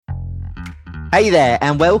Hey there,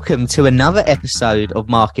 and welcome to another episode of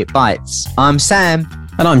Market Bites. I'm Sam.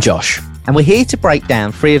 And I'm Josh. And we're here to break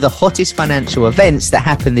down three of the hottest financial events that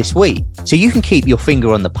happened this week, so you can keep your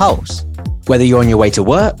finger on the pulse. Whether you're on your way to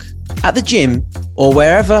work, at the gym, or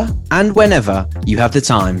wherever and whenever you have the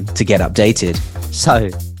time to get updated. So,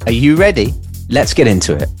 are you ready? Let's get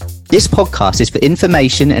into it. This podcast is for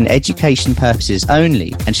information and education purposes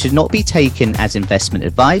only and should not be taken as investment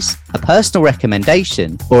advice, a personal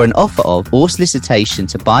recommendation, or an offer of or solicitation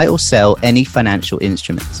to buy or sell any financial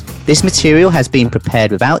instruments. This material has been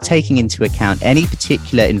prepared without taking into account any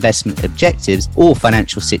particular investment objectives or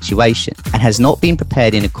financial situation and has not been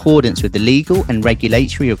prepared in accordance with the legal and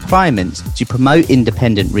regulatory requirements to promote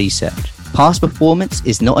independent research. Past performance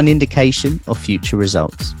is not an indication of future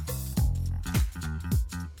results.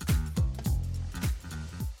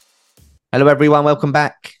 Hello, everyone. Welcome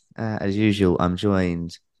back. As usual, I'm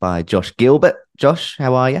joined by Josh Gilbert. Josh,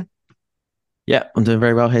 how are you? Yeah, I'm doing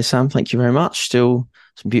very well here, Sam. Thank you very much. Still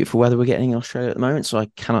some beautiful weather we're getting in Australia at the moment, so I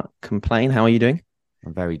cannot complain. How are you doing?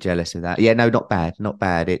 I'm very jealous of that. Yeah, no, not bad. Not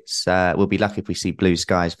bad. It's we'll be lucky if we see blue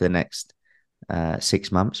skies for the next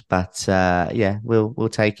 6 months. But yeah, we'll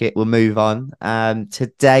take it. We'll move on.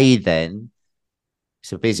 Today, then,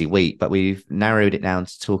 it's a busy week, but we've narrowed it down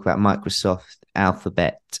to talk about Microsoft,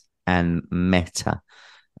 Alphabet, and Meta.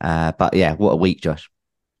 But yeah, what a week, Josh.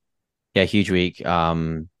 Yeah, huge week.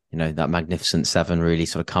 That Magnificent Seven really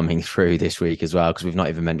sort of coming through this week as well, because we've not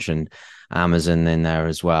even mentioned Amazon in there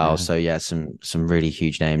as well. Yeah. So yeah, some really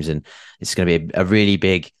huge names, and it's going to be a really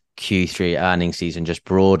big Q3 earnings season just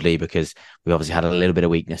broadly, because we obviously had a little bit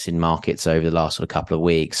of weakness in markets over the last sort of couple of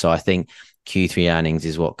weeks. So I think Q3 earnings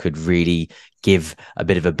is what could really give a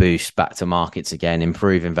bit of a boost back to markets again,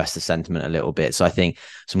 improve investor sentiment a little bit. So I think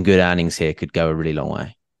some good earnings here could go a really long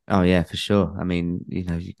way. Oh, yeah, for sure. I mean,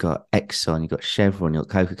 you've got Exxon, you've got Chevron, you've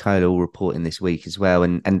got Coca-Cola all reporting this week as well.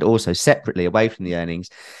 And also separately, away from the earnings,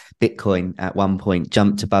 Bitcoin at one point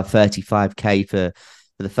jumped above 35K for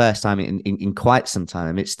the first time in quite some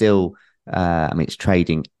time. It's still, it's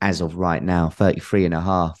trading as of right now,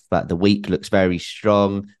 33.5, but the week looks very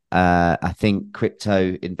strong. I think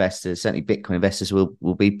crypto investors, certainly Bitcoin investors,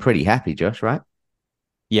 will be pretty happy, Josh, right?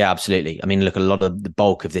 Yeah, absolutely. I mean, look, a lot of the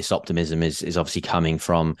bulk of this optimism is obviously coming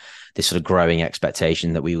from this sort of growing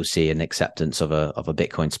expectation that we will see an acceptance of a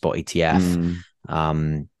Bitcoin spot ETF.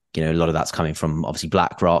 A lot of that's coming from obviously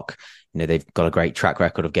BlackRock. They've got a great track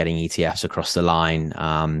record of getting ETFs across the line.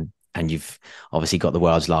 And you've obviously got the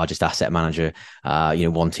world's largest asset manager,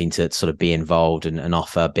 wanting to sort of be involved and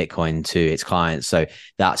offer Bitcoin to its clients. So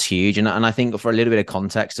that's huge. And I think for a little bit of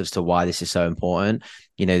context as to why this is so important,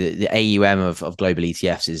 the AUM of global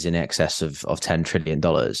ETFs is in excess of $10 trillion.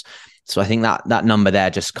 So I think that number there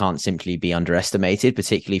just can't simply be underestimated,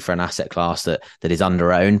 particularly for an asset class that is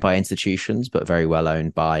under-owned by institutions, but very well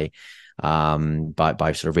owned by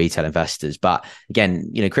sort of retail investors. But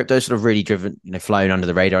again, crypto's sort of really driven, flown under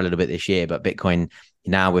the radar a little bit this year, but Bitcoin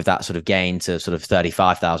now with that sort of gain to sort of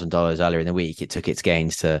 $35,000 earlier in the week, it took its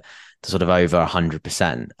gains to sort of over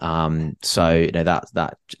 100%. So,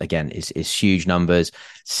 that again is huge numbers.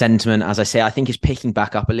 Sentiment, as I say, I think is picking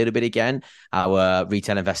back up a little bit again. Our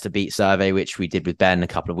retail investor beat survey, which we did with Ben a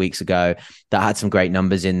couple of weeks ago, that had some great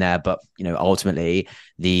numbers in there. But, ultimately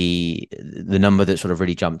the number that sort of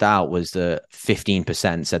really jumped out was that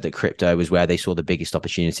 15% said that crypto was where they saw the biggest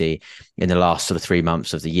opportunity in the last sort of 3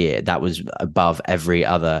 months of the year. That was above every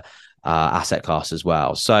other asset class as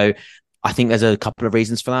well. So I think there's a couple of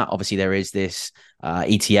reasons for that. Obviously, there is this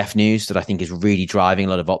ETF news that I think is really driving a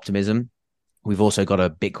lot of optimism. We've also got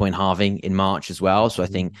a Bitcoin halving in March as well. So I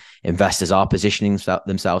think investors are positioning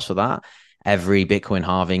themselves for that. Every Bitcoin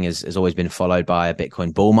halving has always been followed by a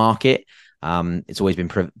Bitcoin bull market. It's always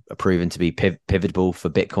been proven to be pivotal for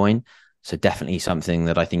Bitcoin. So definitely something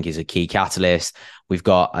that I think is a key catalyst. We've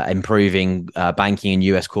got improving banking and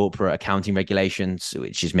US corporate accounting regulations,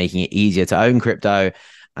 which is making it easier to own crypto.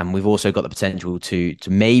 And we've also got the potential to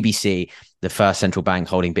maybe see the first central bank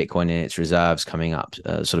holding Bitcoin in its reserves coming up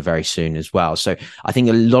sort of very soon as well. So I think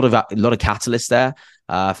a lot of catalysts there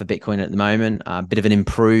for Bitcoin at the moment. A bit of an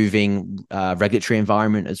improving regulatory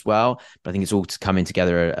environment as well. But I think it's all coming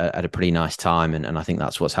together at a pretty nice time. And I think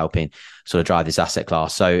that's what's helping sort of drive this asset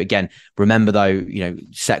class. So again, remember though,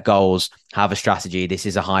 set goals, have a strategy. This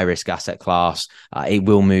is a high risk asset class. It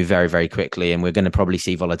will move very, very quickly, and we're going to probably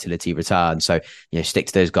see volatility return. So, stick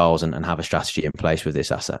to those goals and have a strategy in place with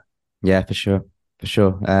this asset. Yeah, for sure.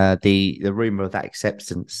 The rumor of that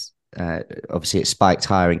acceptance, obviously it spiked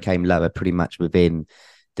higher and came lower pretty much within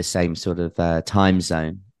the same sort of time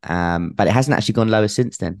zone. But it hasn't actually gone lower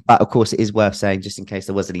since then. But of course, it is worth saying, just in case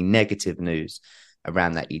there was any negative news,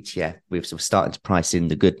 around that ETF. We're sort of starting to price in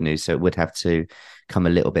the good news, so it would have to come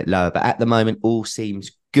a little bit lower. But at the moment, all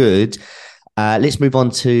seems good. Let's move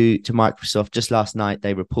on to Microsoft. Just last night,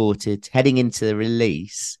 they reported heading into the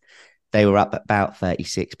release, they were up about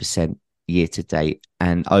 36% year to date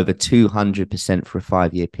and over 200% for a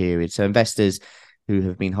 5-year period. So investors who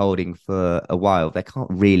have been holding for a while, they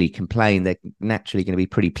can't really complain. They're naturally going to be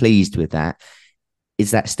pretty pleased with that.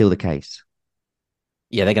 Is that still the case?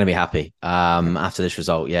 Yeah, they're going to be happy after this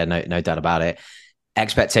result. Yeah, no doubt about it.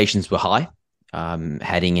 Expectations were high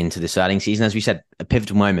heading into this earnings season. As we said, a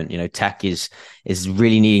pivotal moment. Tech is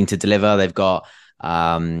really needing to deliver. They've got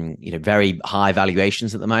very high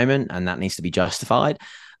valuations at the moment, and that needs to be justified.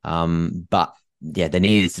 But yeah, they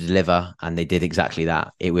needed to deliver, and they did exactly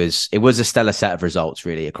that. It was a stellar set of results,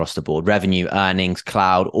 really, across the board. Revenue, earnings,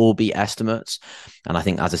 cloud, all beat estimates. And I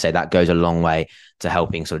think, as I say, that goes a long way to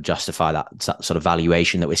helping sort of justify that sort of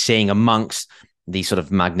valuation that we're seeing amongst these sort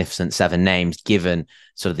of magnificent 7 names, given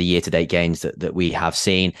sort of the year-to-date gains that we have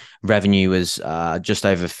seen. Revenue was just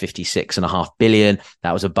over 56.5 billion.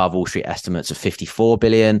 That was above Wall Street estimates of 54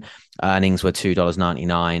 billion. Earnings were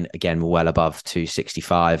 $2.99. Again, well above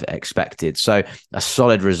 265 expected. So a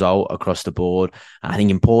solid result across the board. And I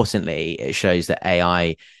think importantly, it shows that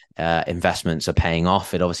AI investments are paying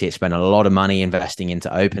off. It spent a lot of money investing into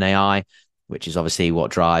OpenAI, which is obviously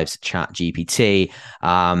what drives ChatGPT.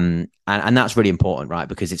 And that's really important, right?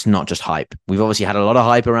 Because it's not just hype. We've obviously had a lot of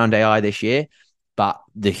hype around AI this year, but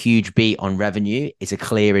the huge beat on revenue is a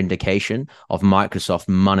clear indication of Microsoft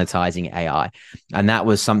monetizing AI. And that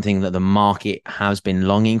was something that the market has been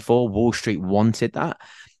longing for. Wall Street wanted that.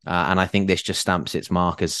 And I think this just stamps its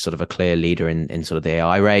mark as sort of a clear leader in sort of the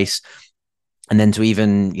AI race. And then to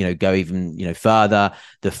even, go even, further,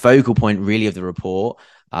 the focal point really of the report,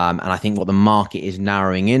 and I think what the market is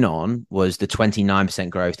narrowing in on, was the 29%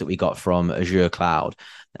 growth that we got from Azure Cloud.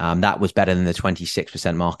 That was better than the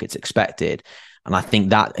 26% markets expected. And I think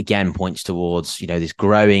that, again, points towards, this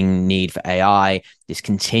growing need for AI, this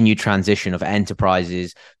continued transition of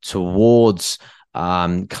enterprises towards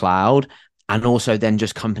cloud, and also then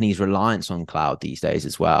just companies' reliance on cloud these days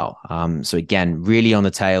as well. So again, really on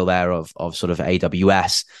the tail there of sort of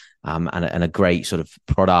AWS and a great sort of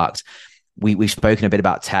product. We've spoken a bit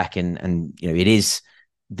about tech, and it is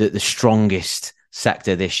the strongest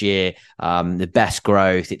sector this year, the best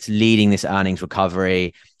growth. It's leading this earnings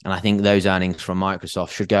recovery, and I think those earnings from Microsoft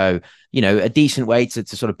should go, a decent way to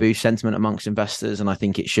sort of boost sentiment amongst investors, and I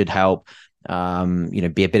think it should help, be a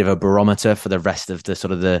bit of a barometer for the rest of the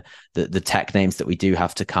sort of the tech names that we do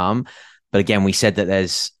have to come. But again, we said that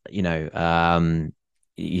there's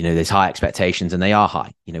there's high expectations, and they are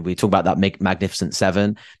high. We talk about that magnificent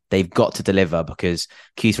 7. They've got to deliver, because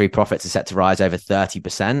Q3 profits are set to rise over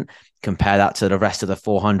 30%. Compare that to the rest of the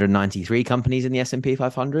 493 companies in the S&P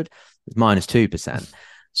 500, it's minus 2%.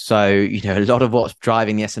 So, a lot of what's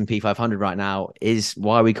driving the S&P 500 right now is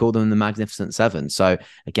why we call them the Magnificent 7. So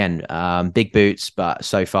again, big boots, but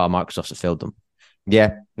so far Microsoft has filled them.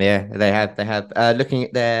 Yeah, they have. Looking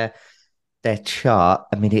at their chart,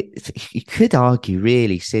 I mean, you could argue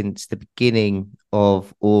really since the beginning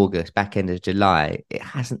of August, back end of July, it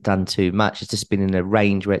hasn't done too much. It's just been in a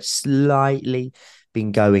range where it's slightly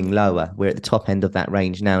been going lower. We're at the top end of that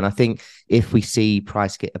range now. And I think if we see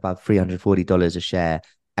price get above $340 a share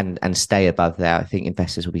and stay above there, I think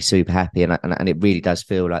investors will be super happy. And it really does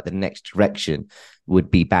feel like the next direction would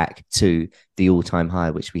be back to the all-time high,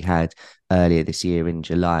 which we had earlier this year in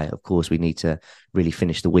July. Of course, we need to really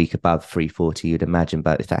finish the week above 340, you'd imagine.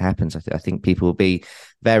 But if that happens, I think people will be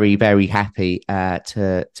very, very happy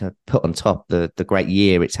to put on top the great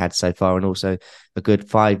year it's had so far, and also a good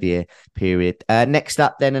 5-year period. Next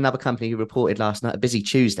up, then, another company who reported last night, a busy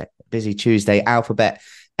Tuesday, Alphabet,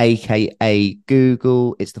 aka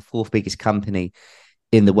Google. It's the 4th biggest company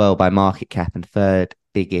in the world by market cap and 3rd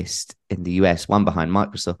biggest in the US, one behind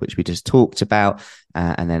Microsoft, which we just talked about,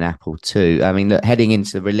 and then Apple too. I mean, look, heading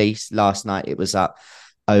into the release last night, it was up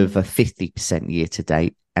over 50% year to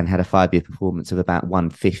date and had a 5-year performance of about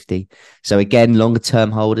 150. So again, longer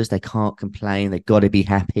term holders, they can't complain. They've got to be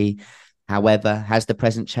happy. However, has the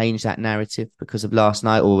present changed that narrative because of last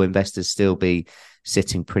night, or will investors still be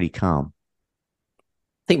sitting pretty calm?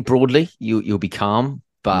 I think broadly you'll be calm,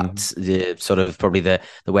 but the sort of probably the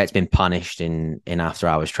way it's been punished in after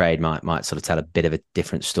hours trade might sort of tell a bit of a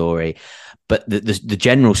different story. But the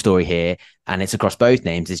general story here, and it's across both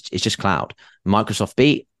names, is just cloud. Microsoft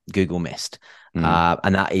beat, Google missed,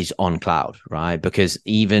 and that is on cloud, right? Because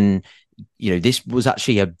even this was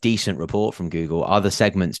actually a decent report from Google. Other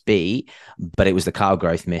segments beat, but it was the cloud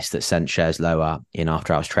growth miss that sent shares lower in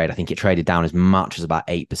after hours trade. I think it traded down as much as about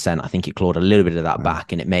 8%. I think it clawed a little bit of that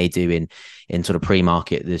back, and it may do in sort of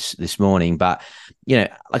pre-market this morning. But,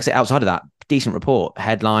 like I say, outside of that, decent report.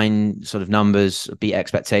 Headline sort of numbers beat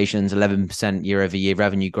expectations, 11% year over year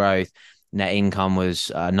revenue growth. Net income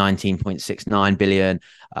was 19.69 billion,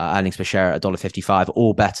 earnings per share at $1.55,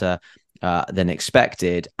 all better than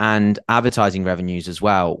expected, and advertising revenues as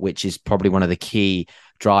well, which is probably one of the key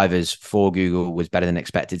drivers for Google, was better than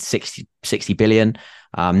expected. 60 billion,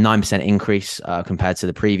 9% increase compared to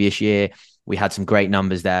the previous year. We had some great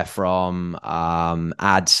numbers there from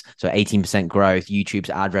ads, so 18% growth. YouTube's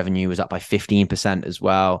ad revenue was up by 15% as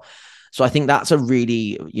well. So I think that's a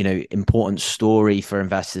really, important story for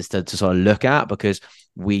investors to sort of look at, because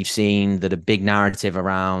we've seen that a big narrative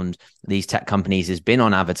around these tech companies has been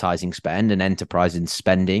on advertising spend and enterprise and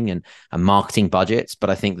spending and marketing budgets. But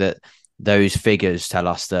I think that those figures tell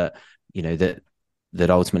us that, that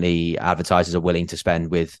ultimately advertisers are willing to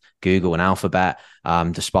spend with Google and Alphabet,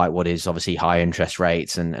 despite what is obviously high interest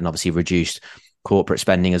rates and obviously reduced corporate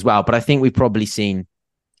spending as well. But I think we've probably seen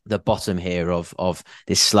the bottom here of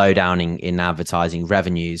this slowdown in advertising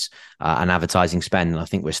revenues and advertising spend. And I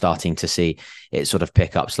think we're starting to see it sort of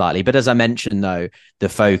pick up slightly. But as I mentioned, though, the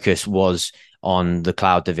focus was on the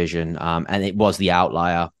cloud division, and it was the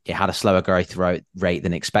outlier. It had a slower growth rate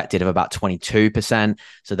than expected of about 22%.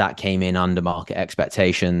 So that came in under market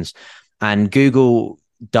expectations. And Google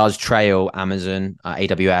does trail Amazon,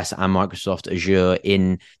 AWS, and Microsoft Azure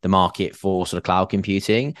in the market for sort of cloud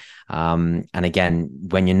computing. And again,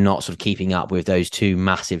 when you're not sort of keeping up with those two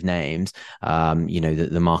massive names,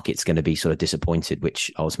 the market's going to be sort of disappointed,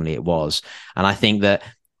 which ultimately it was. And I think that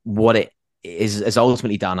what it is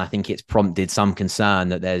ultimately done, I think it's prompted some concern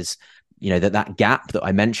that there's, that gap that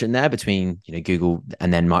I mentioned there between, Google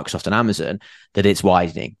and then Microsoft and Amazon, that it's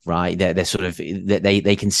widening, right? They're sort of,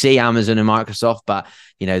 they can see Amazon and Microsoft, but,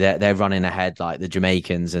 they're running ahead like the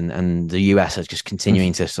Jamaicans, and the US are just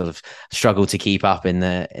continuing to sort of struggle to keep up in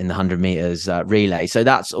the 100 meters relay. So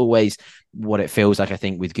that's always what it feels like, I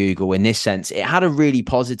think, with Google in this sense. It had a really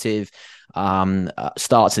positive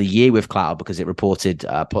start to the year with cloud, because it reported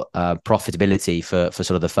profitability for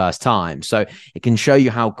sort of the first time. So it can show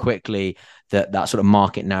you how quickly that sort of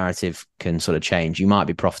market narrative can sort of change. You might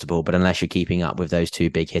be profitable, but unless you're keeping up with those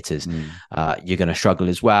two big hitters, you're going to struggle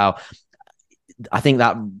as well. I think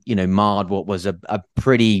that, marred what was a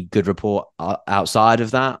pretty good report outside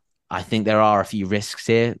of that. I think there are a few risks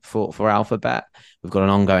here for Alphabet. We've got an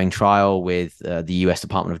ongoing trial with the US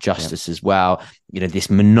Department of Justice as well. This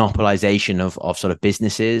monopolization of sort of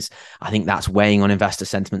businesses, I think that's weighing on investor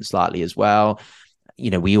sentiment slightly as well.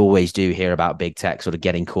 We always do hear about big tech sort of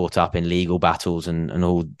getting caught up in legal battles and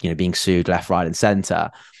all, being sued left, right, and center.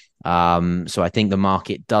 So I think the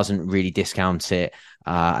market doesn't really discount it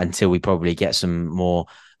until we probably get some more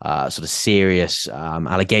sort of serious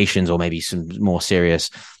allegations, or maybe some more serious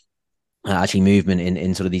actually movement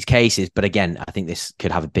in sort of these cases. But again, I think this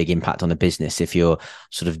could have a big impact on the business. If you're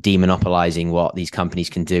sort of demonopolizing what these companies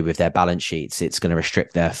can do with their balance sheets, it's going to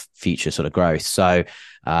restrict their future sort of growth. So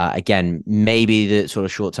again, maybe the sort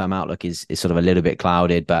of short-term outlook is sort of a little bit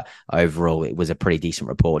clouded, but overall it was a pretty decent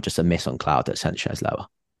report, just a miss on cloud that sent shares lower.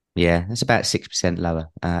 Yeah, it's about 6% lower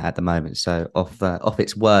at the moment, so off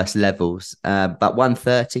its worst levels. But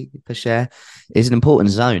 130 per share is an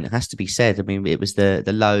important zone. It has to be said. I mean, it was the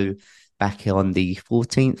low back on the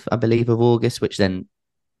 14th, I believe, of August, which then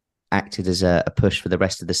acted as a push for the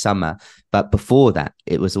rest of the summer. But before that,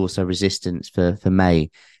 it was also resistance for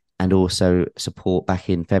May, and also support back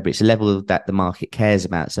in February. It's a level that the market cares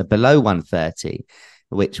about. So below 130,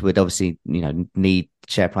 which would obviously, need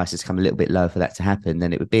share prices to come a little bit lower for that to happen,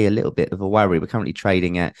 then it would be a little bit of a worry. We're currently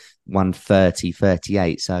trading at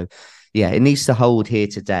 130.38. So yeah, it needs to hold here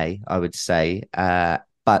today, I would say.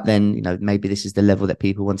 But then, maybe this is the level that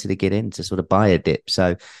people wanted to get in to sort of buy a dip.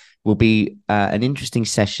 So will be an interesting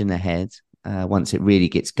session ahead once it really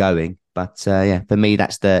gets going. But for me,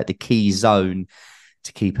 that's the key zone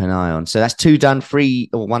to keep an eye on. So that's 2 done, 3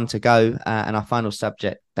 or 1 to go. And our final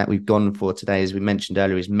subject that we've gone for today, as we mentioned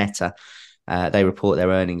earlier, is Meta. They report their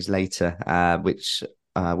earnings later, which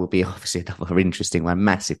will be obviously another interesting one.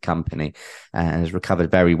 Massive company, and has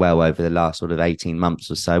recovered very well over the last sort of 18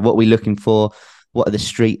 months or so. What are we looking for? What are the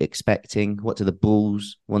street expecting? What do the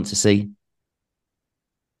bulls want to see?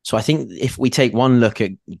 So I think if we take one look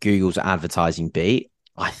at Google's advertising beat,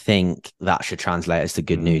 I think that should translate as to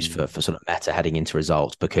good news for sort of Meta heading into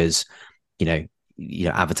results, because,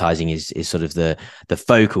 advertising is sort of the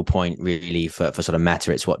focal point really for sort of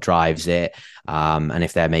Meta. It's what drives it. And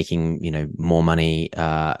if they're making, more money in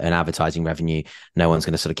advertising revenue, no one's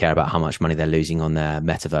going to sort of care about how much money they're losing on their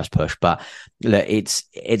metaverse push. But look, it's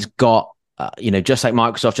got, just like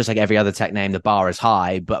Microsoft, just like every other tech name, the bar is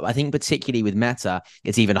high. But I think particularly with Meta,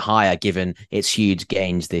 it's even higher given its huge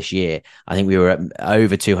gains this year. I think we were at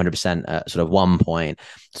over 200% at sort of one point.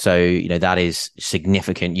 So, that is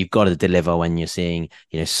significant. You've got to deliver when you're seeing,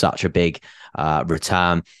 such a big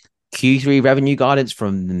return. Q3 revenue guidance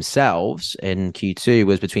from themselves in Q2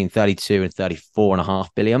 was between 32 and 34.5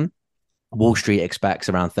 billion. Wall Street expects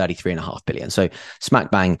around 33.5 billion. So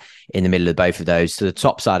smack bang in the middle of both of those. To the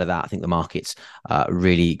top side of that, I think the market's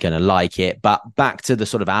really going to like it. But back to the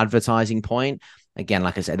sort of advertising point, again,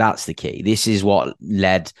 like I said, that's the key. This is what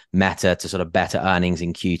led Meta to sort of better earnings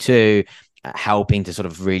in Q2, helping to sort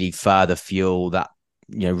of really further fuel that,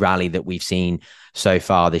 rally that we've seen so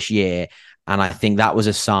far this year. And I think that was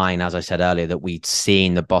a sign, as I said earlier, that we'd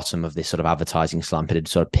seen the bottom of this sort of advertising slump. It had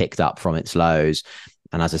sort of picked up from its lows.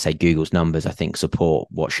 And as I say, Google's numbers, I think, support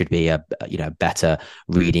what should be a better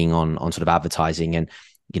reading on sort of advertising. And,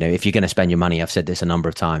 if you're going to spend your money, I've said this a number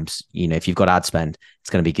of times, if you've got ad spend, it's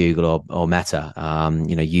going to be Google or Meta,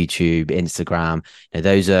 YouTube, Instagram.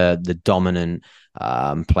 Those are the dominant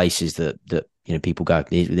places that people go.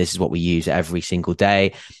 This is what we use every single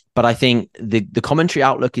day. But I think the commentary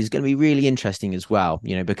outlook is going to be really interesting as well,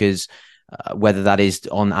 because whether that is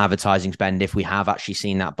on advertising spend, if we have actually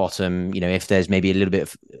seen that bottom, if there's maybe a little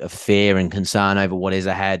bit of fear and concern over what is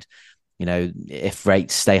ahead, if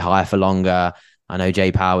rates stay higher for longer. I know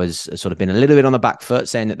Jay Powers has sort of been a little bit on the back foot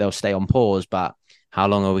saying that they'll stay on pause, but how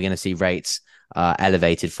long are we going to see rates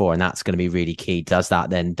elevated for? And that's going to be really key. Does that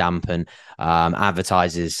then dampen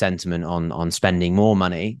advertisers' sentiment on spending more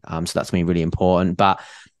money? So that's going to be really important. But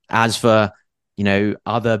as for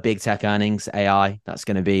other big tech earnings, AI, that's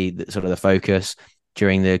going to be sort of the focus.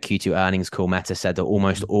 During the Q2 earnings call, Meta said that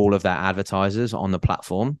almost all of their advertisers on the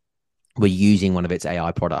platform were using one of its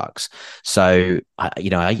AI products. So,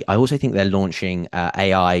 I also think they're launching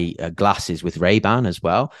AI glasses with Ray-Ban as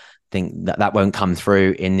well. I think that won't come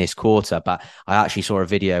through in this quarter, but I actually saw a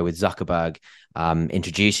video with Zuckerberg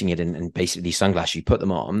introducing it, and basically these sunglasses, you put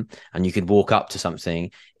them on and you could walk up to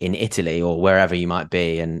something in Italy or wherever you might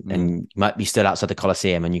be, and you might be stood outside the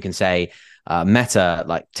Colosseum, and you can say, Meta,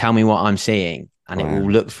 like, tell me what I'm seeing. And It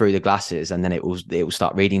will look through the glasses, and then it will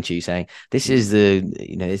start reading to you saying, this is the,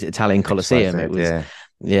 this Italian Colosseum. It was,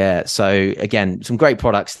 yeah. So again, some great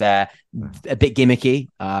products there, a bit gimmicky,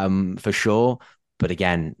 for sure. But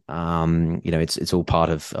again, it's all part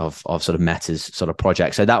of sort of Meta's sort of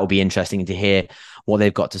project. So that will be interesting to hear what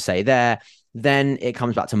they've got to say there. Then it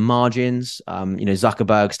comes back to margins.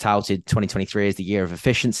 Zuckerberg's touted 2023 as the year of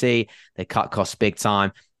efficiency. They cut costs big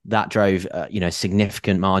time. That drove,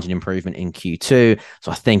 significant margin improvement in Q2.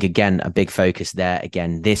 So I think, again, a big focus there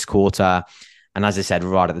again this quarter. And as I said,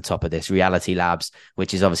 right at the top of this, Reality Labs,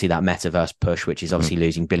 which is obviously that metaverse push, which is obviously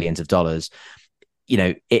losing billions of dollars.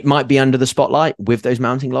 It might be under the spotlight with those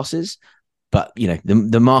mounting losses, but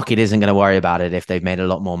the market isn't going to worry about it if they've made a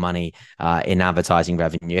lot more money in advertising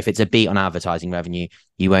revenue. If it's a beat on advertising revenue,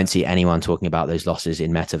 you won't see anyone talking about those losses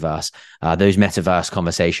in metaverse. Those metaverse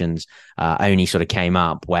conversations only sort of came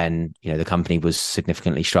up when the company was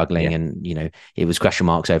significantly struggling, and it was question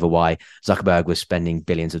marks over why Zuckerberg was spending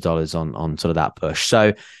billions of dollars on sort of that push.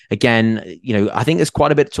 So again, I think there's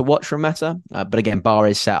quite a bit to watch from Meta, but again, bar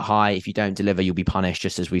is set high. If you don't deliver, you'll be punished,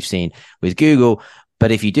 just as we've seen with Google.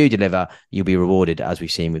 But if you do deliver, you'll be rewarded, as we've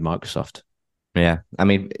seen with Microsoft. Yeah. I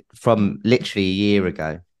mean, from literally a year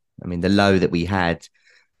ago, the low that we had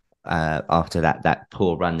after that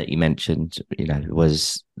poor run that you mentioned,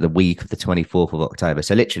 was the week of the 24th of October.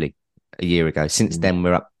 So literally a year ago. Since then,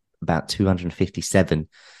 we're up about 257%,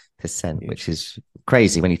 which is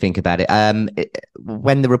crazy when you think about it.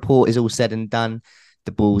 When the report is all said and done,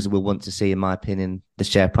 the bulls will want to see, in my opinion, the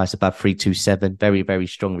share price above 327. Very, very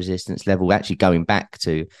strong resistance level. Actually, going back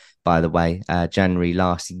to, by the way, January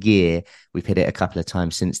last year, we've hit it a couple of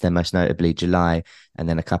times since then, most notably July, and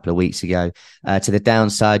then a couple of weeks ago. To the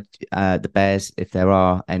downside, the bears, if there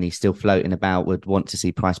are any still floating about, would want to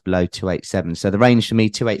see price below 287. So the range for me,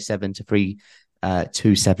 287 to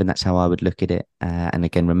 327. That's how I would look at it. And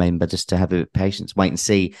again, remember just to have a patience, wait and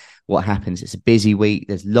see what happens. It's a busy week.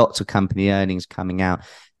 There's lots of company earnings coming out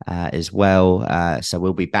as well. So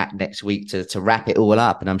we'll be back next week to wrap it all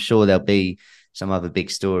up. And I'm sure there'll be some other big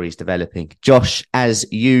stories developing. Josh, as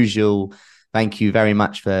usual, thank you very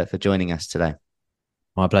much for joining us today.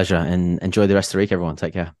 My pleasure. And enjoy the rest of the week, everyone.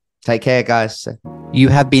 Take care. Take care, guys. You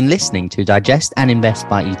have been listening to Digest and Invest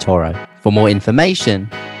by eToro. For more information,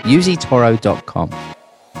 use eToro.com.